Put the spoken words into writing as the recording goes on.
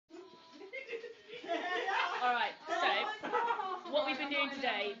doing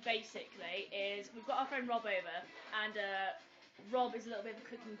today, basically, is we've got our friend Rob over, and Rob is a little bit of a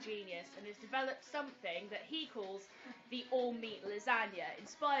cooking genius and has developed something that he calls the all-meat lasagna,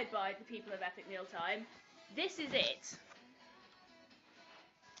 inspired by the people of Epic Mealtime. This is it.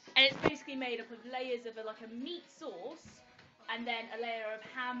 And it's basically made up of layers of like a meat sauce, and then a layer of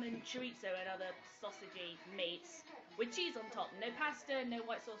ham and chorizo and other sausagey meats, with cheese on top. No pasta, no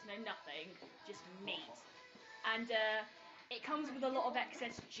white sauce, no nothing, just meat. And it comes with a lot of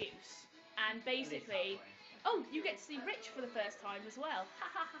excess juice. And basically, oh, you get to see Rich for the first time as well. Ha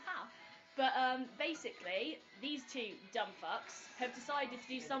ha ha ha. But basically, these two dumb fucks have decided to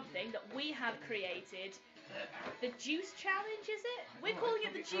do something that we have created. The juice challenge, is it? We're calling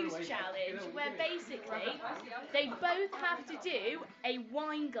it the juice challenge, where basically they both have to do a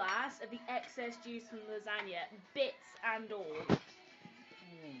wine glass of the excess juice from the lasagna, bits and all.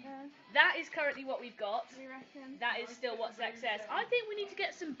 That is currently what we've got. That is still what's excess. I think we need to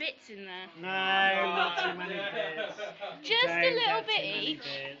get some bits in there. No, not too many bits. Just a little bit each.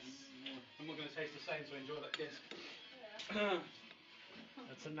 I'm not going to taste the same, so enjoy that kiss.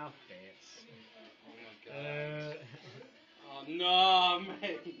 That's enough bits. Oh my god. Oh no,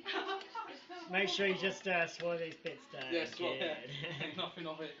 mate. Make sure you just swallow these bits down. Yeah, swallow it. Take nothing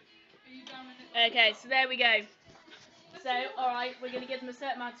of it. Okay, so there we go. So, alright, we're going to give them a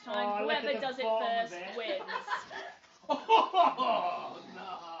certain amount of time. Oh, whoever does it first wins. Oh no.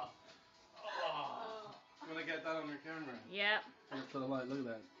 Oh. You want to get that on your camera? Yeah. For the light, look at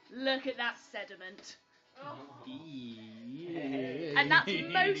that. Look at that sediment. Yeah. And that's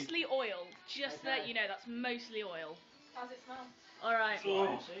mostly oil. Just that you know, that's mostly oil. How's it smell? Alright. Oh,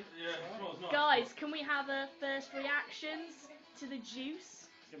 yeah, it smells nice. Guys, can we have a first reactions to the juice?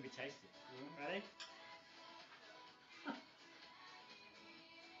 It's going to be tasty. Ready?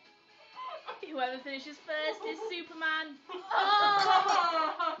 Whoever finishes first is Superman.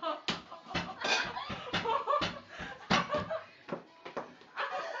 Oh!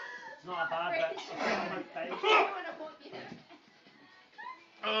 It's not bad, but it's on my face.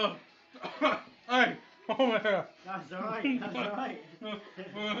 Oh. Hey! Oh my god. That's alright, that's alright.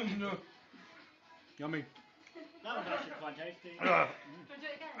 No. Yummy. That was actually quite tasty. Can we do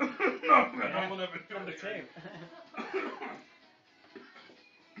it again? No, I don't want to Number two.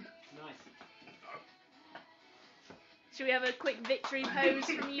 Nice. Should we have a quick victory pose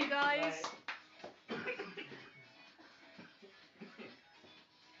from you guys?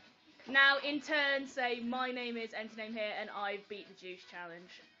 Now, in turn, say, my name is enter name here, and I've beat the juice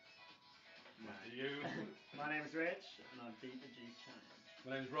challenge. You. My name's Rich, and I beat the juice challenge.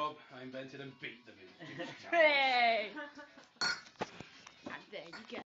 My name's Rob. I invented and beat the juice challenge. Hey! And there you go.